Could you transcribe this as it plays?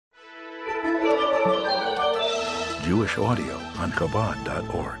Jewish audio on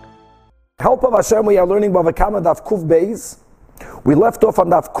Chabad.org. Help of Hashem, we are learning Bava Daf Kuv Beis. We left off on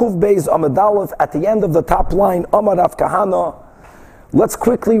Daf Kuv Beis Amud Aleph at the end of the top line, Amar Rav Kahana. Let's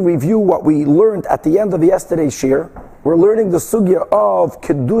quickly review what we learned at the end of yesterday's shir. We're learning the sugya of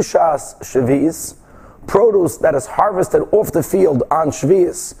Kedushas Shvi'is, produce that is harvested off the field on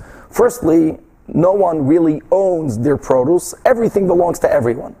Shvi'is. Firstly, no one really owns their produce. Everything belongs to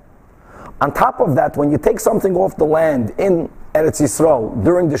everyone. On top of that, when you take something off the land in Eretz Yisrael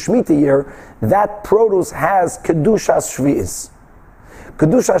during the Shemitah year, that produce has Kedushas Shvi'is.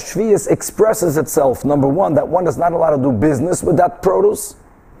 Kedushas Shvi'is expresses itself, number one, that one is not allowed to do business with that produce,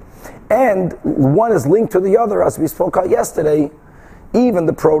 and one is linked to the other, as we spoke out yesterday. Even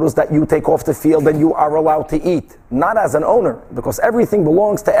the produce that you take off the field and you are allowed to eat, not as an owner, because everything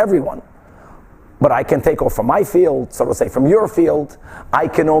belongs to everyone. But I can take off from my field, so to say from your field. I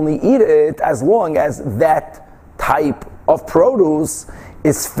can only eat it as long as that type of produce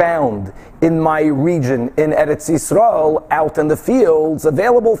is found in my region, in Eretz Yisrael, out in the fields,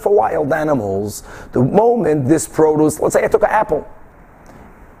 available for wild animals. The moment this produce, let's say I took an apple,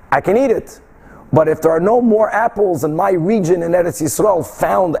 I can eat it. But if there are no more apples in my region in Eretz Yisrael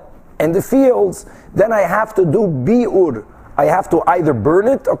found in the fields, then I have to do bi'ur. I have to either burn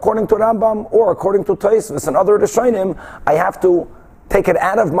it according to Rambam or according to Tosfos and other Rishonim. I have to take it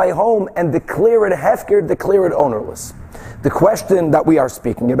out of my home and declare it hefker, declare it ownerless. The question that we are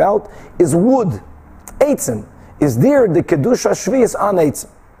speaking about is wood, eitzim. Is there the Kedusha Shvi'is on eitzim?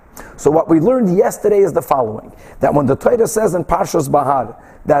 So what we learned yesterday is the following, that when the Torah says in Parshas Bahar,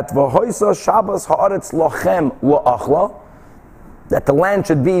 that V'hoisa Shabbos ha'aretz lochem la'achla, that the land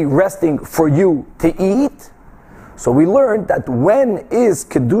should be resting for you to eat. So we learned that when is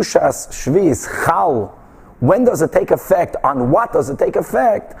Kedushas Shvi'is Chal? When does it take effect? On what does it take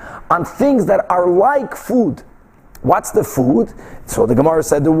effect? On things that are like food. What's the food? So the Gemara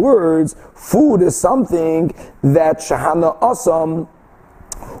said the words, food is something that Shahana Asam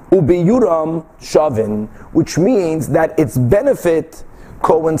Ubiyuram Shavin, which means that its benefit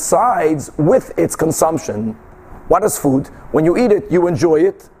coincides with its consumption. What is food? When you eat it, you enjoy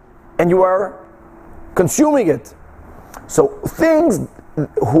it, and you are consuming it. So things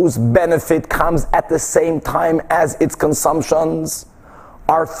whose benefit comes at the same time as its consumptions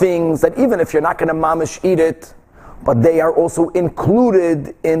are things that even if you're not going to mamish eat it, but they are also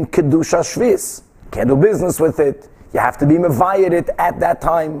included in Kedusha Shvi'is. Can't do business with it. You have to be mevayed it at that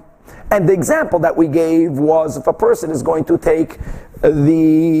time. And the example that we gave was if a person is going to take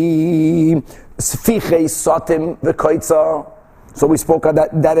the Sfichei Sotim V'Koitza, so we spoke of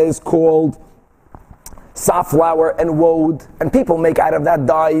that is called safflower and woad, and people make out of that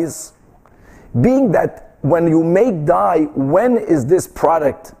dyes. Being that when you make dye, when is this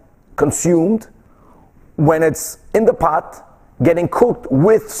product consumed? When it's in the pot, getting cooked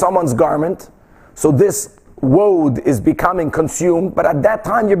with someone's garment, so this woad is becoming consumed, but at that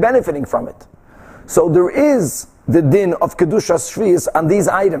time you're benefiting from it. So there is the din of Kedushas Shvi'is on these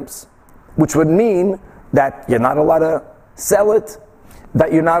items, which would mean that you're not allowed to sell it,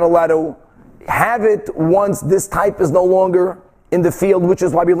 that you're not allowed to have it once this type is no longer in the field, which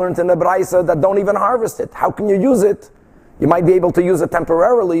is why we learned in the Braisa that don't even harvest it. How can you use it? You might be able to use it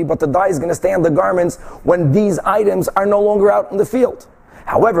temporarily, but the dye is going to stay on the garments when these items are no longer out in the field.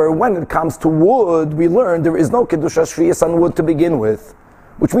 However, when it comes to wood, we learned there is no Kedusha Shvi'is on wood to begin with,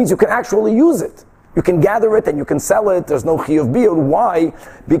 which means you can actually use it. You can gather it and you can sell it. There's no chiyuv biur. Why?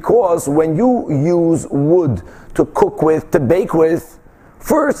 Because when you use wood to cook with, to bake with,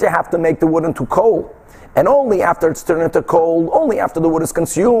 first you have to make the wood into coal. And only after it's turned into coal, only after the wood is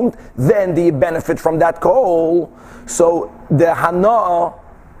consumed, then do you benefit from that coal. So the hana,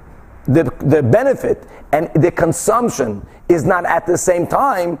 the benefit and the consumption is not at the same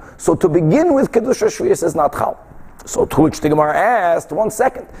time. So to begin with, Kedusha Shvi'is is not chal. So to which the Gemara asked, 1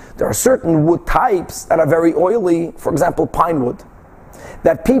 second, there are certain wood types that are very oily, for example, pine wood,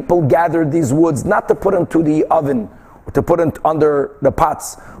 that people gather these woods not to put into the oven, or to put it under the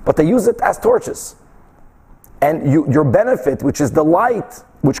pots, but they use it as torches. And your benefit, which is the light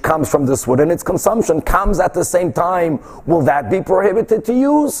which comes from this wood, and its consumption comes at the same time. Will that be prohibited to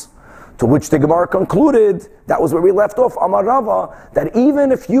use? To which the Gemara concluded, that was where we left off, Amar Rava, that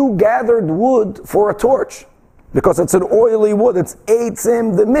even if you gathered wood for a torch, because it's an oily wood, it's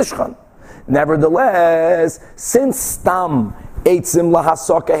eitzim the mishkan. Nevertheless, since stam eitzim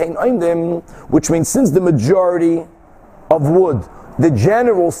lahasaka hein oindim, which means since the majority of wood, the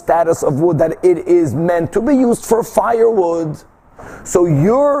general status of wood, that it is meant to be used for firewood, so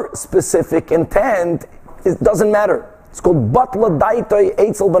your specific intent, it doesn't matter. It's called batla daitoi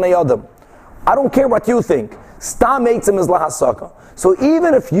eitzel b'nei adam. I don't care what you think. Stam eitzim is lahasaka. So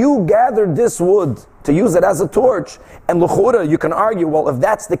even if you gathered this wood to use it as a torch, and l'chura, you can argue, well, if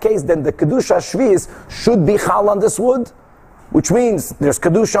that's the case, then the kedusha shvius should be chal on this wood, which means there's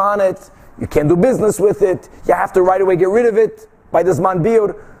kedusha on it, you can't do business with it, you have to right away get rid of it by this man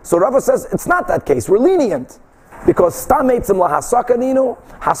biur. So Rava says it's not that case. We're lenient. Because stam eitzim lahasaka ninu,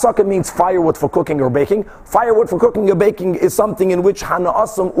 hasaka means firewood for cooking or baking. Firewood for cooking or baking is something in which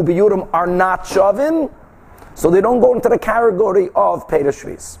hana'asam ubiyurim are not shavin, so they don't go into the category of Pei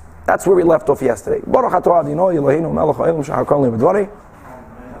Shvis. That's where we left off yesterday. Baruch atah Adonai Eloheinu melech ha'olam shehakol b'dvarei.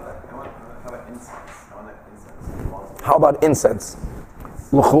 How about incense?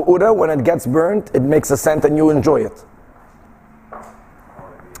 L'chu'ura, when it gets burnt, it makes a scent and you enjoy it.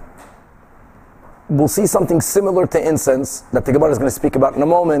 We'll see something similar to incense that the Gemara is going to speak about in a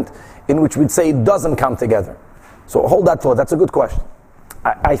moment, in which we'd say it doesn't come together. So hold that thought. That's a good question.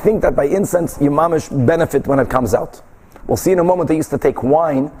 I think that by incense, you mamish benefit when it comes out. We'll see in a moment they used to take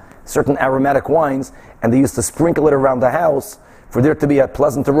wine, certain aromatic wines, and they used to sprinkle it around the house for there to be a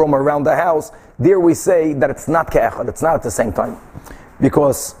pleasant aroma around the house. There we say that it's not ke'echad, it's not at the same time.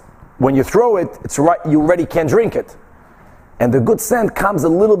 Because when you throw it, it's right, you already can't drink it. And the good scent comes a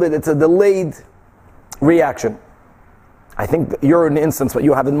little bit, it's a delayed reaction. I think you're an instance what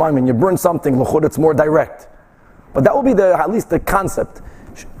you have in mind when you burn something, l'chud, it's more direct. But that will be at least the concept,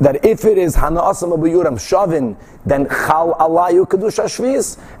 that if it is hana'asam abuyuram shavin, then chal alayu kedusha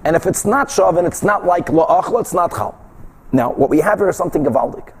shvius, and if it's not shavin, it's not like la'achla, it's not chal. Now, what we have here is something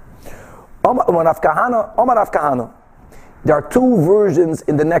gavaldik. Omar Rav Kahana. There are two versions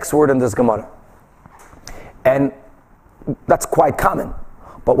in the next word in this Gemara. And that's quite common.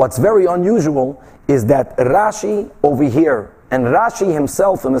 But what's very unusual is that Rashi over here, and Rashi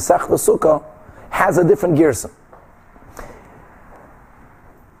himself in Masechta Sukkah, has a different girsa.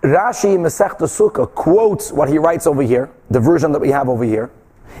 Rashi in Masechta Sukkah quotes what he writes over here, the version that we have over here.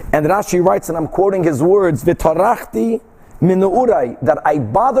 And Rashi writes, and I'm quoting his words, V'tarachti minu'urai, that I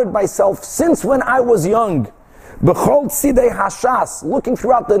bothered myself since when I was young. B'chol tzidei hashas, looking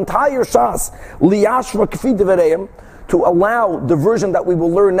throughout the entire shas, liyashva k'fi devareim, to allow the version that we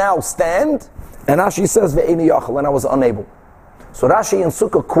will learn now stand. And Rashi says, Ve'eni yachal, and I was unable. So Rashi in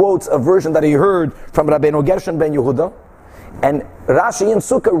Sukkah quotes a version that he heard from Rabbeinu Gershon ben Yehuda, and Rashi in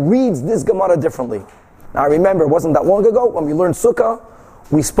Sukkah reads this Gemara differently. Now remember, it wasn't that long ago when we learned Sukkah,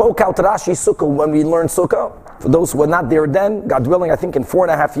 we spoke out Rashi Sukkah when we learned Sukkah. For those who were not there then, God willing, I think in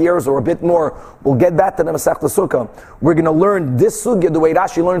 4.5 years or a bit more, we'll get back to the Masechta Sukkah. We're going to learn this Sugya the way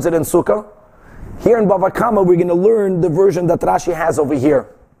Rashi learns it in Sukkah. Here in Bava Kama, we're going to learn the version that Rashi has over here.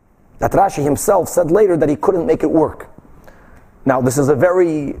 That Rashi himself said later that he couldn't make it work. Now, this is a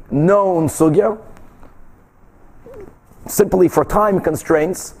very known Sugya, simply for time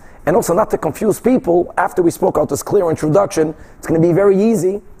constraints, and also not to confuse people. After we spoke out this clear introduction, it's going to be very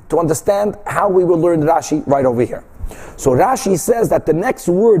easy to understand how we will learn Rashi right over here. So Rashi says that the next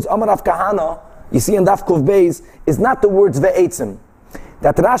words, Amar Rav Kahana, you see in Daf Kuv Beis, is not the words ve'etzim.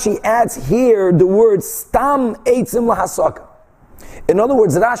 That Rashi adds here the words stam eitzim lahasaka. In other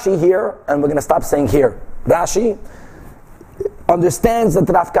words, Rashi here, and we're going to stop saying here, Rashi understands that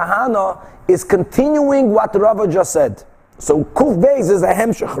Rav Kahana is continuing what Rava just said. So Kuf Beis is a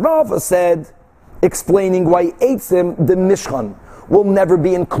hemshech. Rava said, explaining why eitzim, the mishkan, will never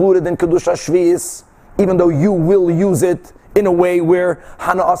be included in Kedusha Shvius, even though you will use it in a way where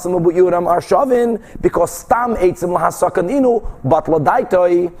Hana Asam Abu Yuram are shavin, because Stam Eitzim Lahasakaninu, but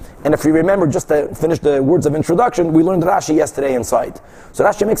Ladaitoi. And if you remember, just to finish the words of introduction, we learned Rashi yesterday inside. So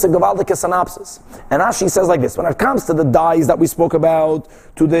Rashi makes a Gavaldik synopsis. And Rashi says like this: when it comes to the dyes that we spoke about,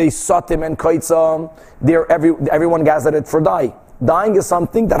 to the Satim and Kaitza, everyone gathered it for dye. Dyeing is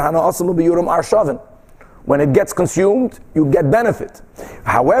something that Hana Asam Abu Yuram are shavin. When it gets consumed, you get benefit.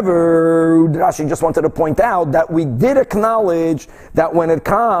 However, Rashi just wanted to point out that we did acknowledge that when it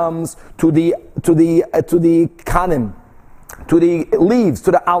comes to the kanim, to the leaves,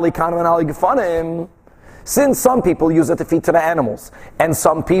 to the ali kanim and ali gefanim, since some people use it to feed to the animals, and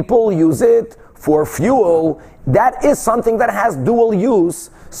some people use it for fuel, that is something that has dual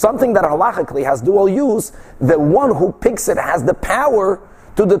use, something that halachically has dual use. The one who picks it has the power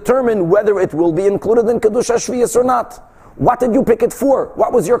to determine whether it will be included in Kedusha Shvius or not. What did you pick it for?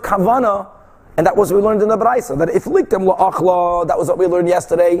 What was your kavana? And that was what we learned in the Braisa, that if liktem la'achla, that was what we learned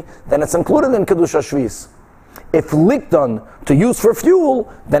yesterday, then it's included in Kedusha Shvius. If liktan, to use for fuel,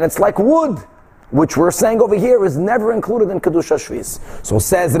 then it's like wood, which we're saying over here is never included in Kedusha Shvius. So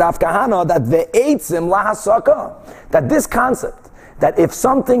says Rav Kahana that ve'etzim lahasaka, that this concept, that if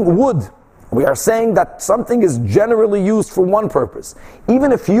something wood, We are saying that something is generally used for one purpose.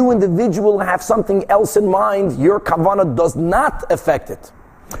 Even if you individual have something else in mind, your kavanah does not affect it.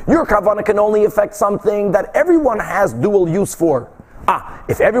 Your kavanah can only affect something that everyone has dual use for.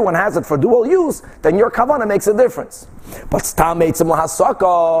 If everyone has it for dual use, then your kavanah makes a difference. But stam eitzim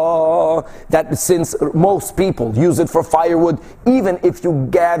lahasaka, that since most people use it for firewood, even if you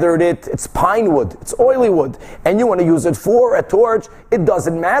gathered it, it's pine wood, it's oily wood, and you want to use it for a torch, it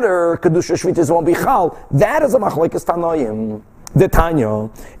doesn't matter. Kedusha shvitis won't be chal. That is a machlekes tanoim. The Tanya,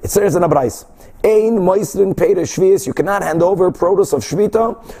 it says in a brais, ein moisrin peira shvius, you cannot hand over produce of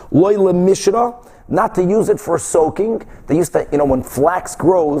shvita, loy lemishra, not to use it for soaking. They used to, when flax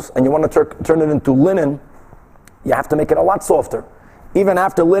grows and you want to turn it into linen, you have to make it a lot softer. Even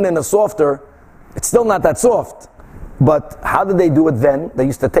after linen is softer, it's still not that soft. But how did they do it then? They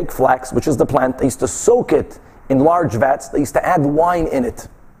used to take flax, which is the plant, they used to soak it in large vats, they used to add wine in it,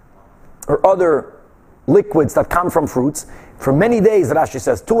 or other liquids that come from fruits, for many days, Rashi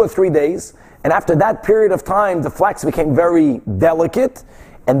says, 2 or 3 days, and after that period of time, the flax became very delicate,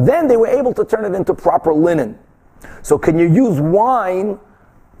 and then they were able to turn it into proper linen. So can you use wine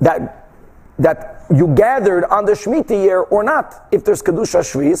that you gathered on the Shemitah year or not? If there's Kedusha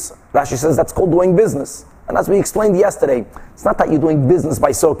Shvis, Rashi says that's called doing business. And as we explained yesterday, it's not that you're doing business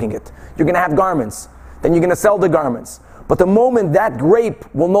by soaking it. You're going to have garments. Then you're going to sell the garments. But the moment that grape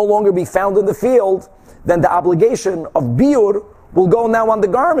will no longer be found in the field, then the obligation of biur will go now on the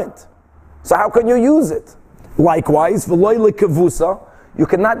garment. So how can you use it? Likewise, v'loy lekevusa, you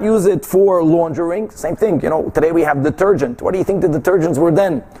cannot use it for laundering. Same thing, today we have detergent. What do you think the detergents were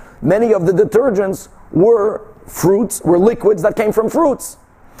then? Many of the detergents were liquids that came from fruits.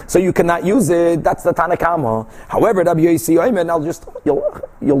 So you cannot use it. That's the Tanakama. However,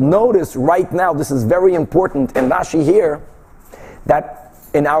 you'll notice right now, this is very important in Rashi here, that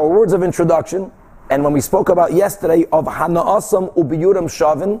in our words of introduction, and when we spoke about yesterday of Hana'asam ubiyuram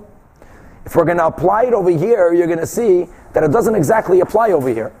shavin, if we're going to apply it over here, you're going to see that it doesn't exactly apply over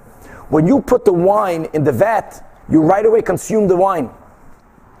here. When you put the wine in the vat, you right away consume the wine.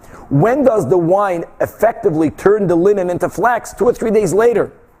 When does the wine effectively turn the linen into flax? 2 or 3 days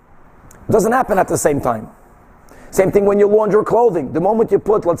later. It doesn't happen at the same time. Same thing when you launder clothing. The moment you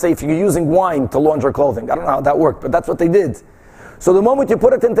put, let's say if you're using wine to launder clothing, I don't know how that worked, but that's what they did. So the moment you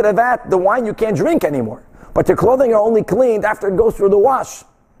put it into the vat, the wine you can't drink anymore. But your clothing are only cleaned after it goes through the wash.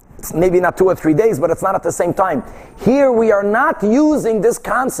 It's maybe not 2 or 3 days, but it's not at the same time. Here we are not using this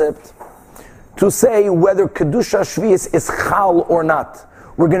concept to say whether Kedusha Shvius is chal or not.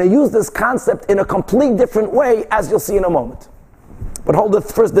 We're going to use this concept in a complete different way, as you'll see in a moment. But hold it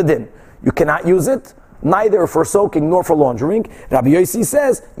first the din. You cannot use it, neither for soaking nor for laundering. Rabbi Yossi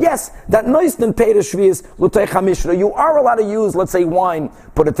says, yes, that noisten peirish shvius l'tei chamishra, you are allowed to use, let's say, wine,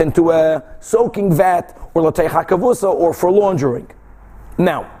 put it into a soaking vat, or l'tei hakavusa, or for laundering.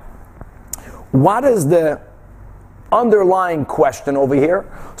 Now, what is the underlying question over here?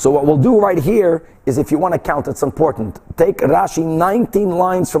 So what we'll do right here is, if you want to count, it's important. Take Rashi 19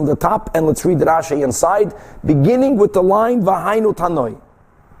 lines from the top, and let's read the Rashi inside, beginning with the line V'hainu Tanoi.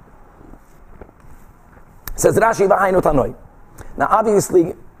 Says Rashi V'hainu Tanoi. Now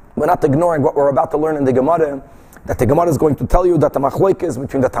obviously, we're not ignoring what we're about to learn in the Gemara, that the Gemara is going to tell you that the machlokes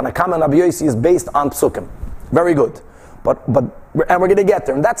between the Tanakama and Rabbi Yossi is based on psukim. Very good. But we're going to get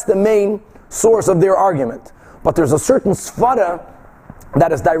there. And that's the main source of their argument. But there's a certain svara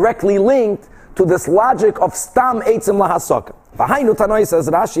that is directly linked to this logic of stam eitzim lahasaka. V'hainu Tanoi, says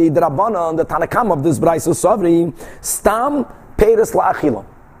Rashi, the Rabbanan, the Tanakam of this Braisu Savri, stam peiris la'achila.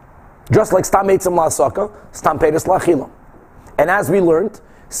 Just like stam eitzim lahasaka, stam peiris la'achila. And as we learned,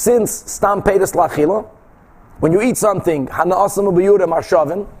 since stam peiris la'achila, when you eat something, hana'asam ubiyurim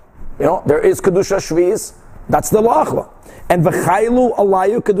arshavin, there is kedusha shviz, that's the la'achla. And v'chaylu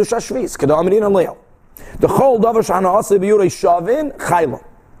alayu kedusha shviz, kedamrin alayel. The chol davar sh'hana'asam ubiyurim shavin, chayla.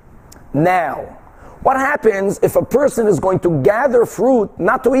 Now, what happens if a person is going to gather fruit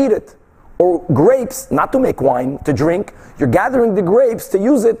not to eat it, or grapes not to make wine, to drink? You're gathering the grapes to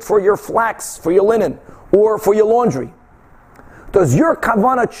use it for your flax, for your linen, or for your laundry. Does your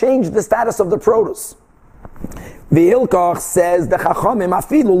kavanah change the status of the produce? The Hilkach says the Chachamim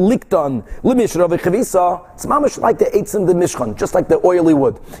afilu likton lemishra v'chavisa. It's mamash like the eitzim the mishkan, just like the oily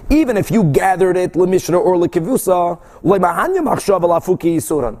wood. Even if you gathered it lemishra or lekevusa, lemahanya machshav alafuki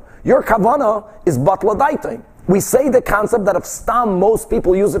yisuran. Your kavanah is batla daitain. We say the concept that if stam, most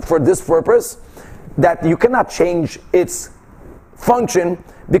people use it for this purpose, that you cannot change its function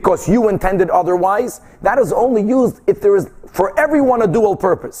because you intended otherwise. That is only used if there is for everyone a dual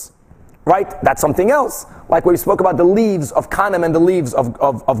purpose. right? That's something else. Like we spoke about the leaves of kanem and the leaves of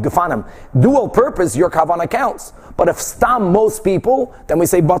gefanim. Dual purpose, your kavanah counts. But if stam most people, then we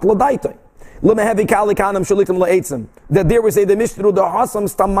say batla daitoi. That there we say the mishtru the hasam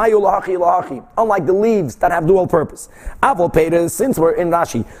stamayu lahachi lahachi. Unlike the leaves that have dual purpose. Aval peres, since we're in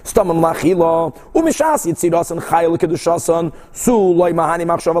Rashi, stamam lachila umishas yitzidasan chayil kedushasan su loy mahani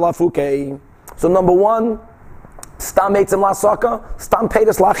machshav alafukei. So number one, stam eitzim lasaka, stam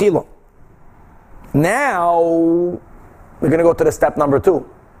peres lachila. Now we're going to go to the step number two.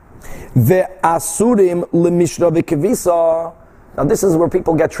 The asurim lemishra v'kevisa. Now this is where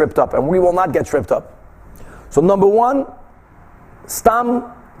people get tripped up, and we will not get tripped up. So number one, stam,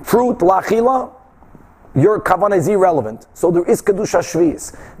 fruit, lachila, your kavanah is irrelevant. So there is kedusha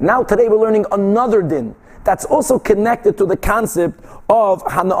shvius. Now today we're learning another din that's also connected to the concept of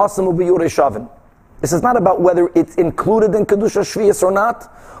hana'asim u'biyurei shavin. This is not about whether it's included in kedusha shvius or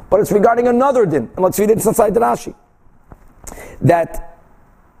not, but it's regarding another din. And let's read it inside the Rashi. That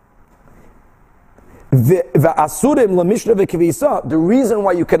the reason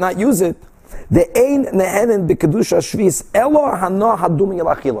why you cannot use it,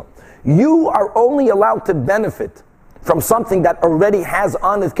 you are only allowed to benefit from something that already has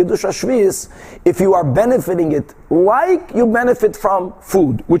on it kedusha shvius if you are benefiting it like you benefit from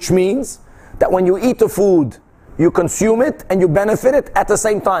food, which means that when you eat the food, you consume it and you benefit it at the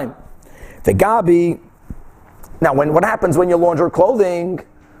same time. The gabi. Now, what happens when you launder clothing?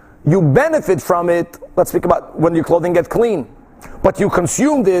 You benefit from it. Let's speak about when your clothing gets clean, but you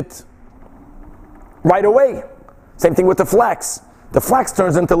consumed it right away. Same thing with the flax. The flax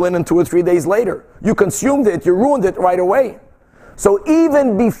turns into linen 2 or 3 days later. You consumed it, you ruined it right away. So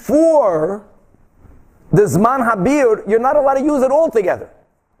even before the Zman Habir, you're not allowed to use it altogether.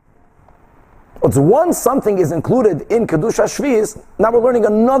 But once something is included in Kedusha Shvius, now we're learning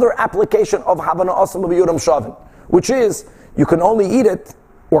another application of Havana Asam B'Yudam Shavin, which is you can only eat it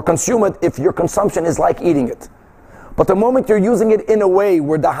or consume it if your consumption is like eating it. But the moment you're using it in a way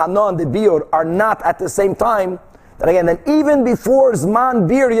where the Hana and the Biur are not at the same time, then even before Zman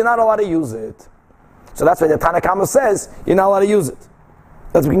Bir, you're not allowed to use it. So that's why the Tanna Kama says you're not allowed to use it.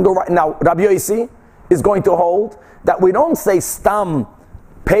 We can go right now. Rabbi Yosi is going to hold that we don't say Stam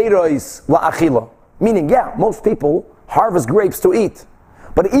Peiros La'achila. Meaning, most people harvest grapes to eat.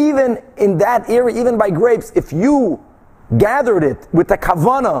 But even in that area, even by grapes, if you gathered it with the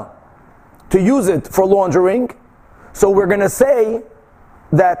kavana to use it for laundering, so we're going to say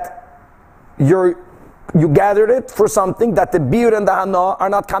that you gathered it for something that the biur and the hana are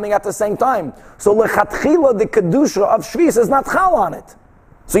not coming at the same time. So lechatchila, the kedusha of shvis is not chal on it.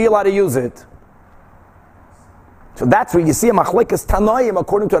 So you're allowed to use it. So that's where you see a machlekes tanoim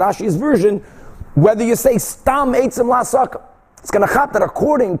according to Rashi's version, whether you say stam eitzim lasaka. It's going to chap that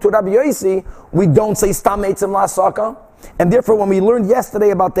according to Rabbi Yosi, we don't say stam eitzim lasaka. And therefore, when we learned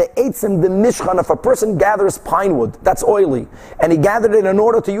yesterday about the eitzim, the mishchan, if a person gathers pine wood, that's oily, and he gathered it in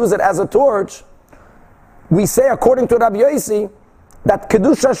order to use it as a torch, we say, according to Rabbi Yosi, that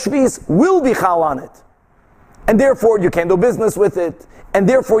kedusha shvis will be chal on it. And therefore, you can't do business with it. And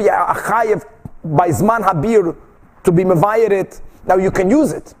therefore, you are chayev by zman habir to be mevayed it. Now, you can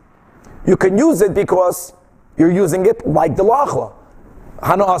use it. You can use it because you're using it like the lachla.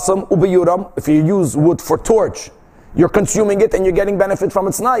 Hana asam ubiyuram, if you use wood for torch, you're consuming it and you're getting benefit from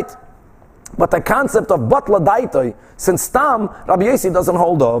its night. But the concept of batla daitoi, since tam, Rabbi Yosi doesn't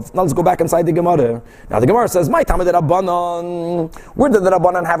hold of. Now let's go back inside the Gemara. Now the Gemara says, my tamid Rabbanan. Where did the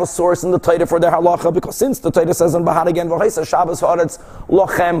Rabbanan have a source in the Torah for their halacha? Because since the Torah says in Bahar again, v'chaisa Shabbos haaretz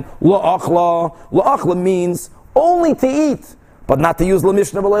lochem lo'achla. Lo'achla means only to eat, but not to use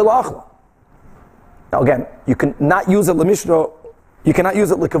l'mishnah v'lei lo'achla. Now again, you can not use it l'mishnah. You cannot use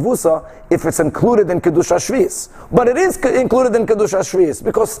it l'kavusa if it's included in kedusha shvius. But it is included in kedusha shvius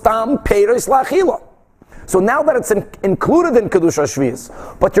because stam peiros la'achila. So now that it's included in kedusha shvius,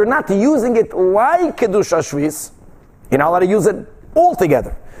 but you're not using it like kedusha shvius, you're not allowed to use it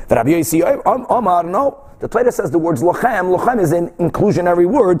altogether. The Rabbi Yosi Amar, no. The Torah says the words lochem. Lochem is an inclusionary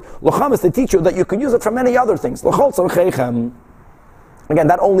word. Lochem is to teach you that you can use it for many other things. Lochol tzorcheichem. Again,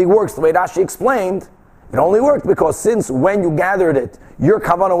 that only works the way Rashi explained. It only worked because since when you gathered it, your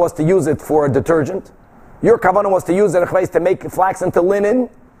kavanah was to use it for a detergent. Your kavanah was to use it to make flax into linen.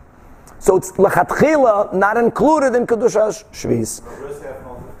 So it's lechatchila, not included in kedusha shvis.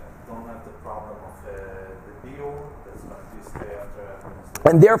 Don't have the problem of the deal that's going to stay after.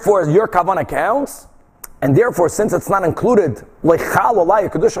 And therefore, your kavanah counts. And therefore, since it's not included, lechal olay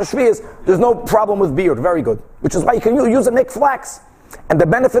kedusha shvis, there's no problem with beard. Very good. Which is why you can use it to make flax. And the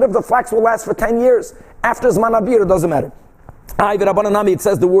benefit of the flax will last for 10 years. After Zman Abir, it doesn't matter. It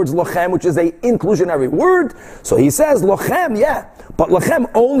says the words lochem, which is a inclusionary word. So he says lochem, yeah, but lochem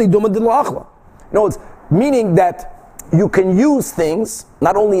only dumad la'achla. No, it's meaning that you can use things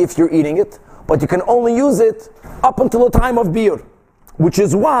not only if you're eating it, but you can only use it up until the time of biur, which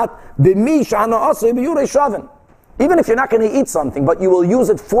is what b'mi shana asay biurei shaven. Even if you're not going to eat something, but you will use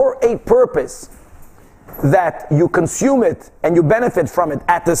it for a purpose that you consume it and you benefit from it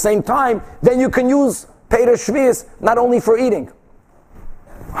at the same time, then you can use Peter Shvius not only for eating,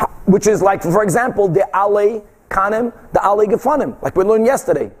 which is like, for example, the Ale Kanim, the Ale Gefanim, like we learned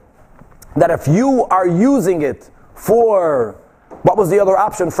yesterday. That if you are using it for, what was the other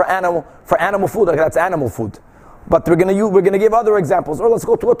option for animal food? Like that's animal food. But we're gonna give other examples. Or let's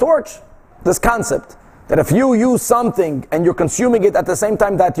go to a torch. This concept that if you use something and you're consuming it at the same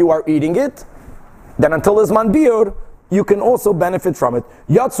time that you are eating it, then until there's man biur, you can also benefit from it.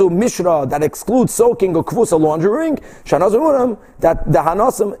 Yatsu Mishra, that excludes soaking or kvusa laundering, Shanazurim, that the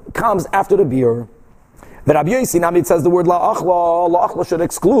hanasim comes after the biur. The Rabbi Yosi says the word la'achla should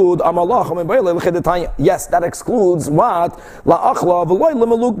exclude yes, that excludes what?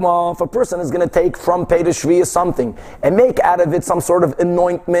 La'achla, if a person is going to take from Pei Shvi something and make out of it some sort of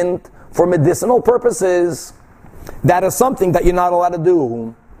anointment for medicinal purposes, that is something that you're not allowed to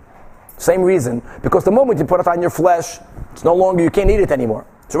do. Same reason, because the moment you put it on your flesh, it's no longer, you can't eat it anymore.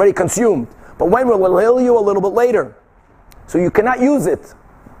 It's already consumed. But when will it heal you? A little bit later. So you cannot use it.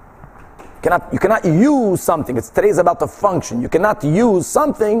 You cannot use something. Today's about the function. You cannot use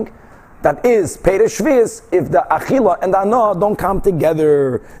something that is Peter Shvius if the Achila and the Hana don't come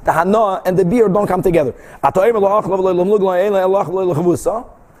together. The Hana and the biur don't come together.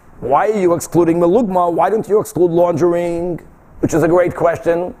 Why are you excluding melugma? Why don't you exclude laundering? Which is a great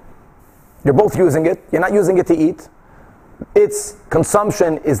question. You're both using it. You're not using it to eat. Its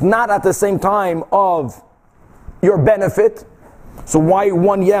consumption is not at the same time of your benefit. So why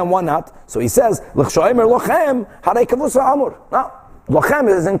one yeah and one not? So he says, lochem harei kavusa amur. Now, lochem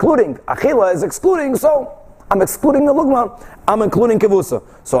is including, achila is excluding, so I'm excluding the lugma, I'm including kavusa.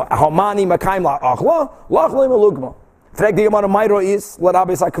 So hamani makaim la'achla, la'achla melugma. Frag the Gemara Mayro is, let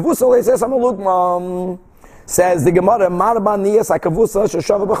Rabbi say kavusa, le says I'm a lugma. Says the Gemara, marban niyas kavusa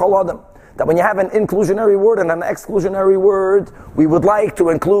sheshava b'chol adam. That when you have an inclusionary word and an exclusionary word, we would like to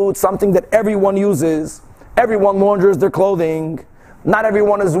include something that everyone uses. Everyone launders their clothing. Not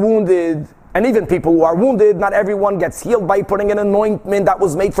everyone is wounded. And even people who are wounded, not everyone gets healed by putting an anointment that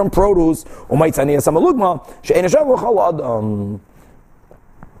was made from produce. And again,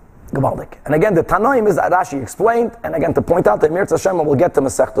 the Tanaim is that Rashi explained. And again, to point out that Mirz Hashem, we'll get to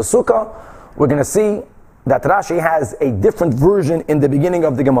Masechta Sukkah, we're going to see that Rashi has a different version in the beginning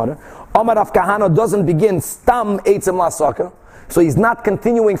of the Gemara. Amar Rav Kahana doesn't begin Stam Eitzim Lasaka. So he's not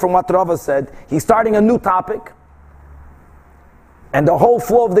continuing from what Rava said. He's starting a new topic. And the whole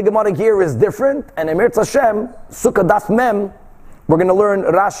flow of the Gemara here is different. And in Mirz Hashem, Sukkah Daf Mem, we're going to learn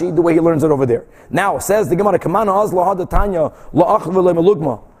Rashi the way he learns it over there. Now, says the Gemara, Kamana Az Lahad Tanya La'ach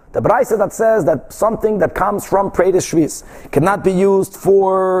V'Lemelugma. The Braisa that says that something that comes from Preides Shvis cannot be used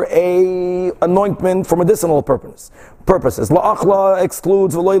for a anointment for medicinal purposes. La'achla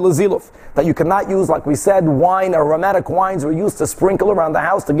excludes v'loy laziluf, that you cannot use, like we said, wine or aromatic wines were used to sprinkle around the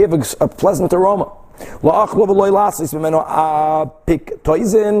house to give a pleasant aroma. La'achla v'loy lasis v'meno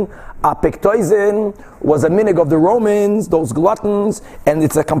apiktoizin was a minig of the Romans, those gluttons, and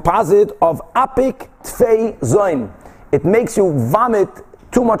it's a composite of apik tfei zoin. It makes you vomit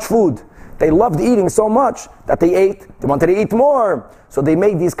too much food. They loved eating so much that they wanted to eat more. So they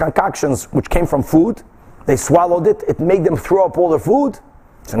made these concoctions which came from food. They swallowed it. It made them throw up all their food.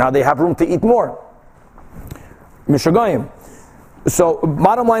 So now they have room to eat more. Mishagayim. So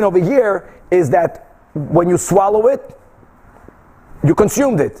bottom line over here is that when you swallow it, you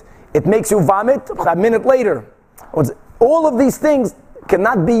consumed it. It makes you vomit a minute later. All of these things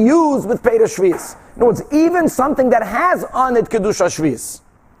cannot be used with Peter Shvis. In other words, even something that has on it Kedusha Shvis,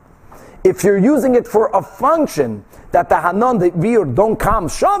 if you're using it for a function that the Hanan, the biur don't come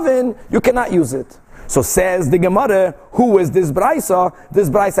shavin, you cannot use it. So says the Gemara, who is this Braisa? This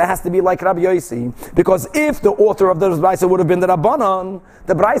Braisa has to be like Rabbi Yosi, because if the author of this Braisa would have been the Rabbanan,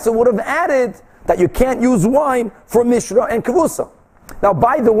 the Braisa would have added that you can't use wine for Mishra and Kavusa. Now,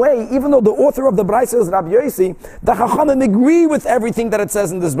 by the way, even though the author of the Braisa is Rabbi Yosi, the Chachamim agree with everything that it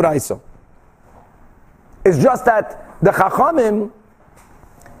says in this Braisa. It's just that the Chachamim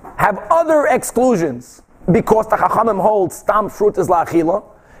have other exclusions, because the Chachamim hold stam fruit is la'achila,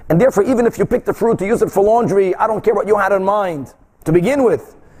 and therefore even if you pick the fruit to use it for laundry, I don't care what you had in mind to begin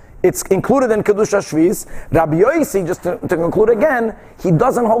with. It's included in Kedusha Shvis. Rabbi Yossi, just to conclude again, he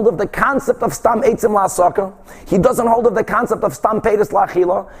doesn't hold of the concept of Stam Eitzim La'asaka. He doesn't hold of the concept of Stam Peiris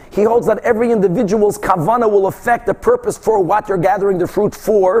La'achila. He holds that every individual's kavana will affect the purpose for what you're gathering the fruit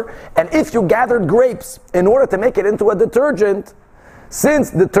for. And if you gathered grapes in order to make it into a detergent,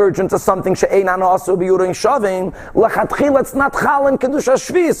 since detergent is something she'einan asu b'yurin shavim, l'chatchila it's not chal in Kedusha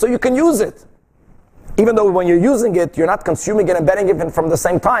Shvis, so you can use it. Even though when you're using it, you're not consuming it and betting it from the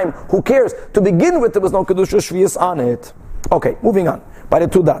same time, who cares? To begin with, there was no Kedusha Shvius on it. Okay, moving on, by the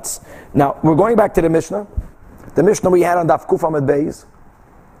two dots. Now, we're going back to the Mishnah. The Mishnah we had on Daf Kuf Amud Beis.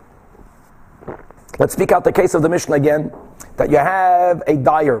 Let's speak out the case of the Mishnah again, that you have a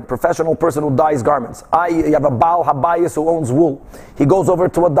dyer, professional person who dyes garments. You have a Baal Habayis who owns wool. He goes over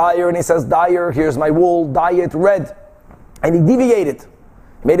to a dyer and he says, dyer, here's my wool, dye it red. And he deviated.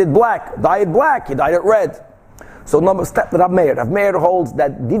 Made it black, dye it black, he dyed it red. So number step, Rabbi Meyer holds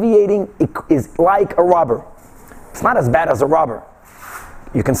that deviating is like a robber. It's not as bad as a robber.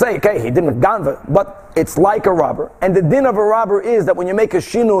 You can say, okay, he didn't ganva, but it's like a robber. And the din of a robber is that when you make a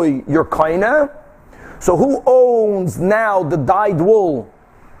shinui, you're kaina. So who owns now the dyed wool?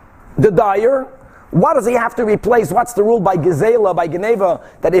 The dyer. What does he have to replace? What's the rule by Gezela, by Geneva,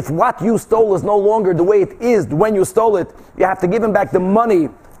 that if what you stole is no longer the way it is when you stole it, you have to give him back the money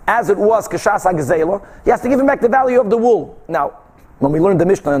as it was, Kashas HaGezela. He has to give him back the value of the wool. Now, when we learned the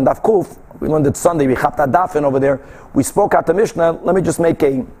Mishnah in Daf Kuf, we learned it Sunday, we chapped that Dafin over there, we spoke out the Mishnah. Let me just make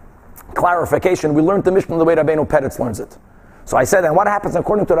a clarification. We learned the Mishnah the way Rabbeinu Peretz learns it. So I said, and what happens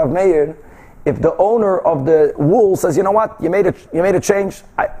according to Rav Meir, if the owner of the wool says, you know what, you made a change,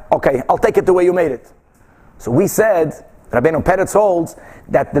 okay, I'll take it the way you made it. So we said, Rabbeinu Peretz holds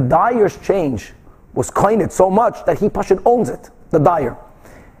that the dyer's change was coined so much that he Pashut owns it, the dyer.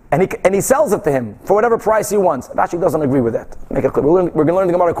 And he sells it to him for whatever price he wants. Rashi doesn't agree with that. Make it clear. We're going to learn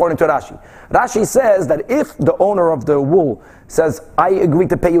the Gemara according to Rashi. Rashi says that if the owner of the wool says, I agree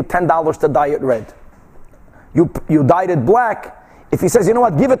to pay you $10 to dye it red, you dyed it black, if he says, you know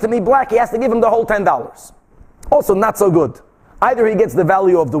what, give it to me black, he has to give him the whole $10. Also not so good. Either he gets the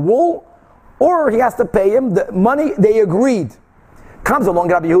value of the wool, or he has to pay him the money they agreed. Comes along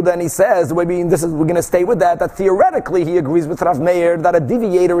Rabbi Yehuda and he says, we're going to stay with that theoretically he agrees with Rav Meir that a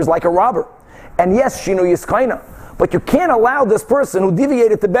deviator is like a robber. And yes, Shinu Yiskaina. But you can't allow this person who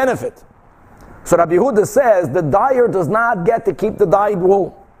deviated to benefit. So Rabbi Yehuda says, the dyer does not get to keep the dyed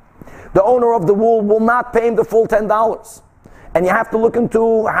wool. The owner of the wool will not pay him the full $10. And you have to look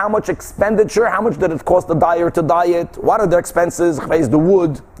into how much expenditure, how much did it cost the dyer to dye it, what are the expenses, the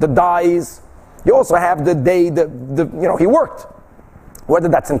wood, the dyes. You also have the day he worked. Whether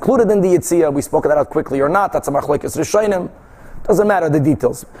that's included in the Yitziyah, we spoke that out quickly or not, that's a machlekes rishonim. Doesn't matter the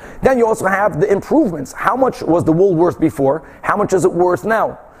details. Then you also have the improvements. How much was the wool worth before? How much is it worth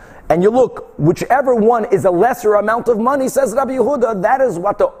now? And you look, whichever one is a lesser amount of money, says Rabbi Yehuda, that is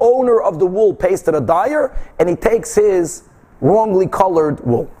what the owner of the wool pays to the dyer, and he takes his wrongly colored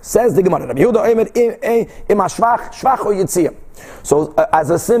wool. Says the Gemara. Rabbi Yehuda, shvach or yitziyah. So as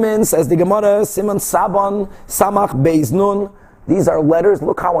a siman, says the Gemara, siman saban, samach beis nun. These are letters.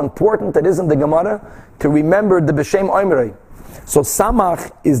 Look how important it is in the Gemara to remember the b'shem oimrei. So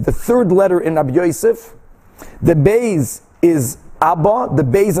samach is the third letter in Rabbi Yosef. The beis is Abba, the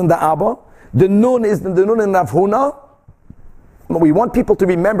beis and the Abba. The nun is the nun in Rav Huna. We want people to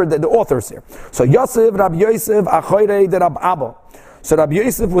remember the authors here. So Yosef, Rabbi Yosef, Achoirei, the Rab Abba. So Rabbi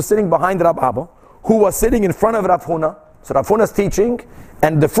Yosef was sitting behind Rab Abba, who was sitting in front of Rav Huna. So Rav Huna's teaching,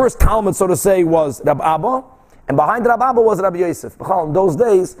 and the first Talmud, so to say, was Rab Abba, and behind Rab Abba was Rabbi Yosef. In those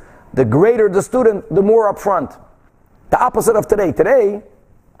days, the greater the student, the more up front. The opposite of today. Today,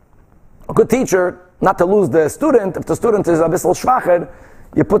 a good teacher, not to lose the student, if the student is a bissel schwacher,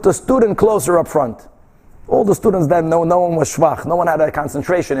 you put the student closer up front. All the students then, no one was schwach, no one had a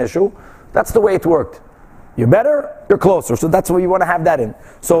concentration issue. That's the way it worked. You're better, you're closer. So that's where you want to have that in.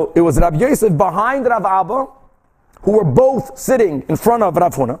 So it was Rabbi Yosef behind Rav Abba, who were both sitting in front of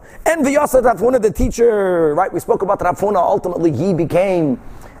Rav Huna. And V'yaseh Rav Huna, the teacher, right? We spoke about Rav Huna. Ultimately, he became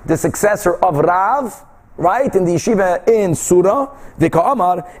the successor of Rav, right? In the yeshiva in Surah, V'ka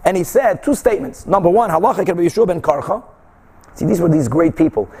Amar, and he said two statements. Number one, Halacha Rabbi Yeshua ben Karcha. See, these were these great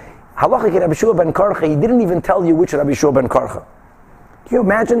people. Halacha Rabbi Yeshua ben Karcha, he didn't even tell you which Rabbi Yeshua ben Karcha. Can you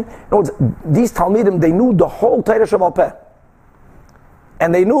imagine? These Talmidim, they knew the whole Torah Shabbat Peh.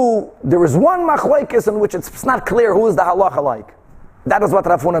 And they knew there was one machlekes in which it's not clear who is the halacha like. That is what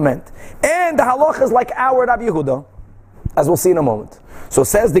Rav Huna meant. And the halacha is like our Rabbi Yehuda, as we'll see in a moment. So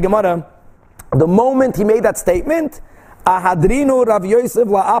says the Gemara, the moment he made that statement, Ahadrinu Rav Yosef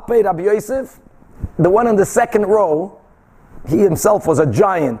la'apei Rav Yosef, the one in the second row, he himself was a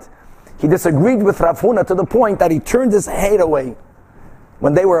giant. He disagreed with Rav Huna to the point that he turned his head away.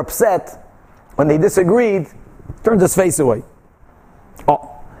 When they were upset, when they disagreed, turned his face away.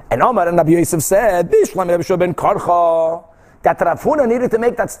 And Omar and Rabbi Yosef said, that Rav Huna needed to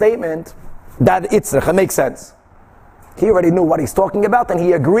make that statement, that it makes sense. He already knew what he's talking about, and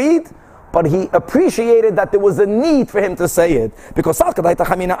he agreed, but he appreciated that there was a need for him to say it. Because I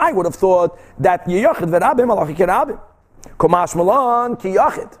would have thought that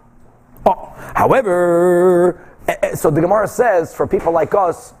however, so the Gemara says, for people like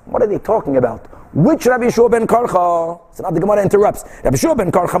us, what are they talking about? Which Rabbi Yeshua ben Karcha? So now the Gemara interrupts. Rabbi Yeshua ben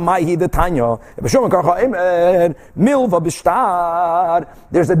Karcha, Maihi the Tanya. Rabbi Yeshua ben Karcha, Emer, Milva Bishtar.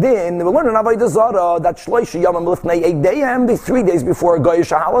 There's a din. We learn in Avodah Zarah that Shloishi Yomim Lifnei Eideyem, the 3 days before a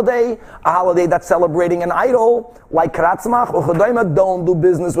Goyish holiday that's celebrating an idol, like Kratzmach, Uchodayma, don't do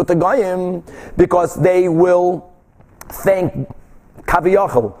business with the Goyim, because they will thank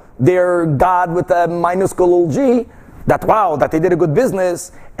Kaviyachal, their God with a minuscule G, that they did a good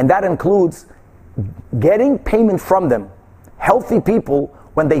business, and that includes getting payment from them. Healthy people,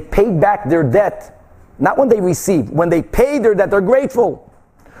 when they paid back their debt, not when they received, when they pay their debt, they're grateful.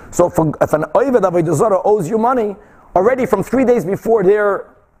 So if an Oived Avodah Zarah owes you money, already from 3 days before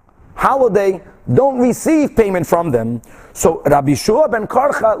their holiday, don't receive payment from them. So Rabbi Shua ben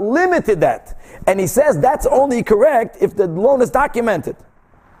Karcha limited that. And he says that's only correct if the loan is documented.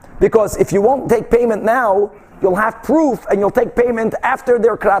 Because if you won't take payment now, you'll have proof and you'll take payment after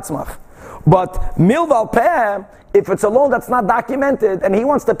their kratzmach. But milval peh, if it's a loan that's not documented and he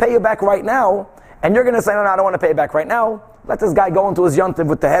wants to pay you back right now, and you're going to say, no, I don't want to pay you back right now, let this guy go into his yontiv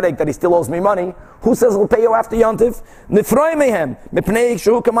with the headache that he still owes me money. Who says he'll pay you after yontiv? Nifroi mehem, mipnei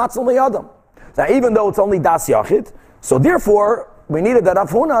shehu kamatzel miyadam. Now even though it's only das yachid, so therefore, we needed the Rav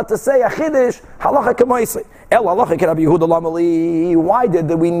Huna to say a chiddush halacha k'moisei. El halacha k'Rabbi Yehuda lamali. Why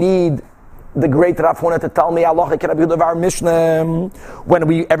did we need the great Rav Huna to tell me halacha k'Rabbi Yehuda of our Mishnah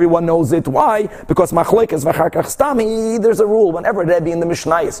when everyone knows it? Why? Because machlekes v'charkach stami. There's a rule whenever Rebbe in the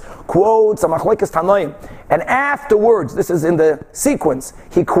Mishnayos quotes a machlekes tanoim, and afterwards, this is in the sequence,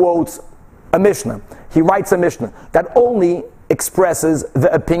 he quotes a Mishnah. He writes a Mishnah that only expresses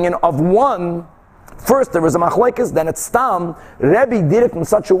the opinion of one. First there was a machlekes, then it's stam. Rebbe did it in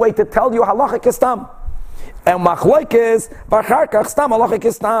such a way to tell you halacha kestam. And machlekes v'charkach stam halacha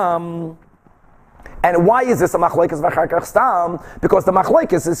kestam. And why is this a machlekes v'charkach stam? Because the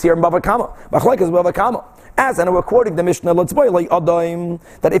machlekes is here in Bava Kama. Machlekes Bava Kama. As, and we're quoting the Mishnah, let's boy like Adaim,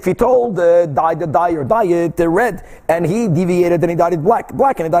 that if he told dye it red, and he deviated and he dyed it black,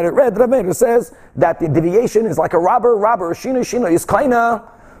 and he dyed it red, Rabbi says that the deviation is like a robber, shina is kaina,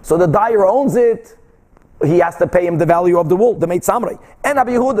 so the dyer owns it. He has to pay him the value of the wool, the meit samrei. And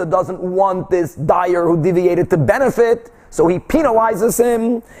Rabbi Yehuda doesn't want this dyer who deviated to benefit, so he penalizes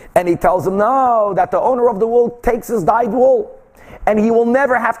him, and he tells him, no, that the owner of the wool takes his dyed wool, and he will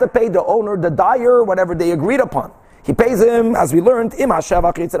never have to pay the owner, the dyer, whatever they agreed upon. He pays him, as we learned, if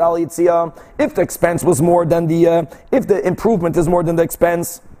the expense was more than if the improvement is more than the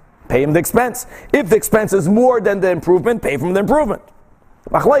expense, pay him the expense. If the expense is more than the improvement, pay from the improvement.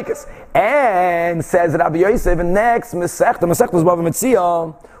 Machlekes. And says Rabbi Yosef, next Masechta Bava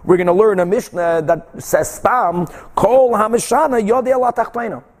Metzia, we're going to learn a Mishnah that says Stam Kol Hamishana Yodei Ala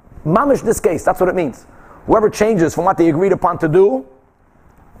Tachtoina. Mamish this case, that's what it means. Whoever changes from what they agreed upon to do,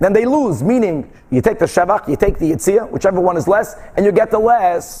 then they lose. Meaning, you take the Shevach, you take the Yitzia, whichever one is less, and you get the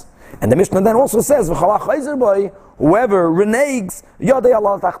less. And the Mishnah then also says, whoever reneges Yodei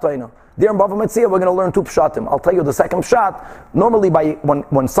Ala Tachtoina. There in Bava Metzia, we're going to learn two pshatim. I'll tell you the second pshat. Normally,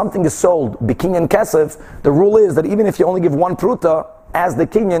 when something is sold, biking and kesef, the rule is that even if you only give one pruta, as the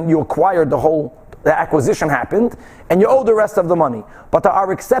kinyan, you acquired the acquisition happened, and you owe the rest of the money. But there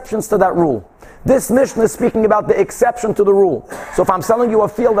are exceptions to that rule. This Mishnah is speaking about the exception to the rule. So if I'm selling you a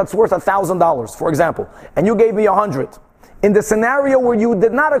field that's worth $1,000, for example, and you gave me 100, in the scenario where you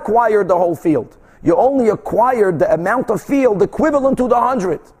did not acquire the whole field, you only acquired the amount of field equivalent to the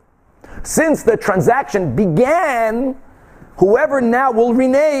 100. Since the transaction began, whoever now will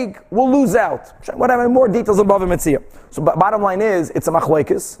renege will lose out. Whatever, more details above Metzia. So bottom line is, it's a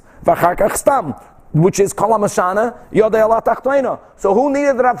machlekes, v'charkach stam, which is kol hamashana, yodei ala tachtoina. So who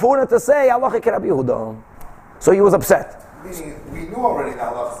needed Rav Huna to say, halacha k'Rabbi Yehuda? So he was upset. Meaning, we knew already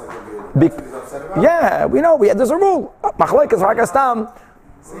that halacha is like Rabbi Yehuda. That's what he's upset about? Yeah, we know, there's a rule. Machlekes, v'charkach stam.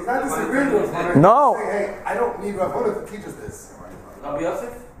 So he's not disagreeing with us. No. Hey, I don't need Rav Huna to teach us this. Rabbi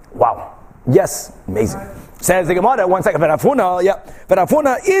Yosef? Wow. Yes, amazing. Says the Gemara, one second, Rav Huna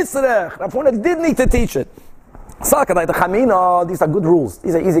Isrech. Rav Huna did need to teach it. These are good rules.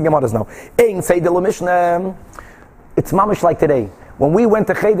 These are easy Gemaras now. Ein say the Mishnah. It's mamish like today. When we went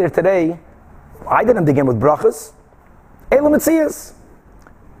to Cheder today, I didn't begin with brachas. Elam Metzias.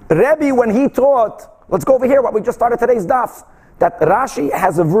 Rebbe, when he taught, let's go over here, what we just started today's daf, that Rashi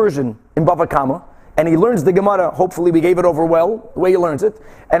has a version in Bava Kama, and he learns the Gemara, hopefully we gave it over well, the way he learns it,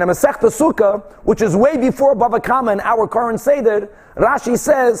 and a Masechta Sukkah, which is way before Bava Kama and our current Seder, Rashi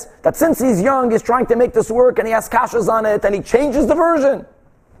says that since he's young, he's trying to make this work, and he has kashas on it, and he changes the version.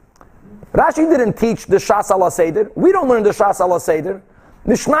 Rashi didn't teach the Shas ala Seder. We don't learn the Shas ala Seder.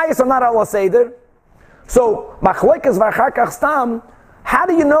 Mishnayos are not ala Seder. So, Machlekes v'achar stam, how